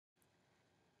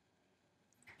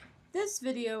This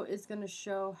video is going to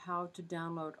show how to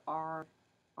download R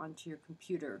onto your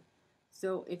computer.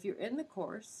 So if you're in the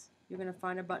course, you're going to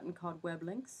find a button called Web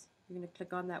Links. You're going to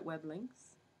click on that Web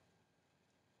Links.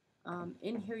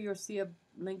 In here you'll see a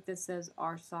link that says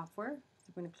R Software.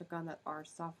 So we're going to click on that R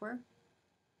Software.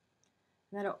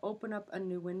 And that'll open up a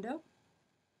new window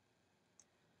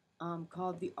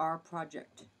called the R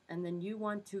Project. And then you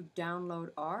want to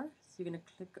download R. So you're going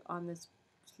to click on this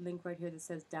link right here that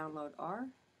says Download R.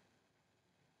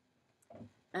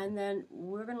 And then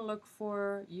we're going to look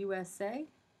for USA.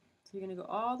 So you're going to go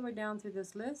all the way down through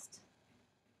this list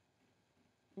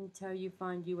until you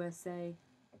find USA.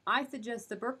 I suggest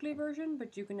the Berkeley version,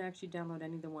 but you can actually download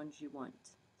any of the ones you want.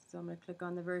 So I'm going to click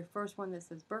on the very first one that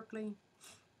says Berkeley.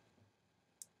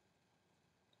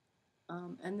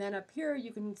 And then up here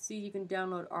you can see you can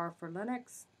download R for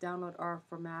Linux, download R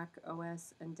for Mac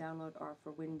OS, and download R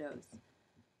for Windows.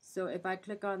 So if I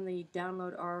click on the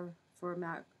download R for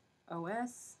Mac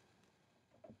OS,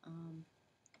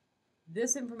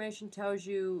 this information tells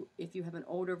you if you have an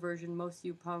older version. Most of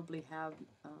you probably have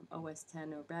OS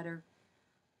 10 or better.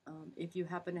 If you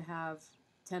happen to have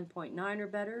 10.9 or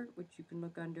better, which you can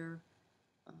look under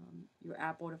your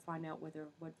Apple to find out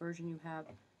what version you have,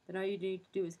 then all you need to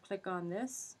do is click on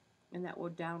this, and that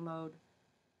will download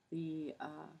the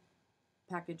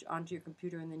package onto your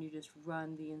computer, and then you just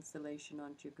run the installation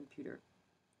onto your computer.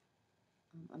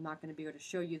 I'm not going to be able to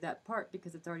show you that part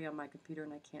because it's already on my computer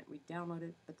and I can't re-download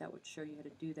it, but that would show you how to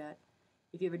do that.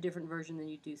 If you have a different version, then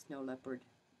you do Snow Leopard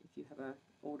if you have an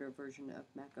older version of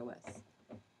Mac OS.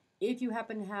 If you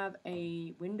happen to have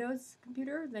a Windows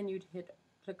computer, then you'd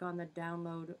click on the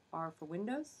Download R for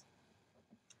Windows.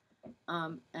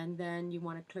 And then you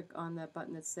want to click on the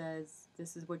button that says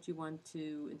this is what you want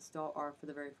to install R for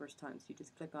the very first time. So you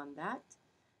just click on that,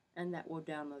 and that will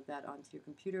download that onto your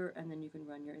computer, and then you can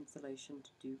run your installation to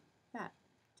do that,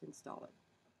 to install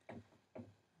it.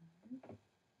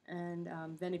 And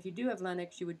then if you do have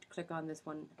Linux, you would click on this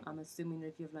one. I'm assuming that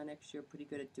if you have Linux, you're pretty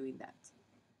good at doing that.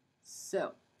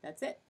 So that's it.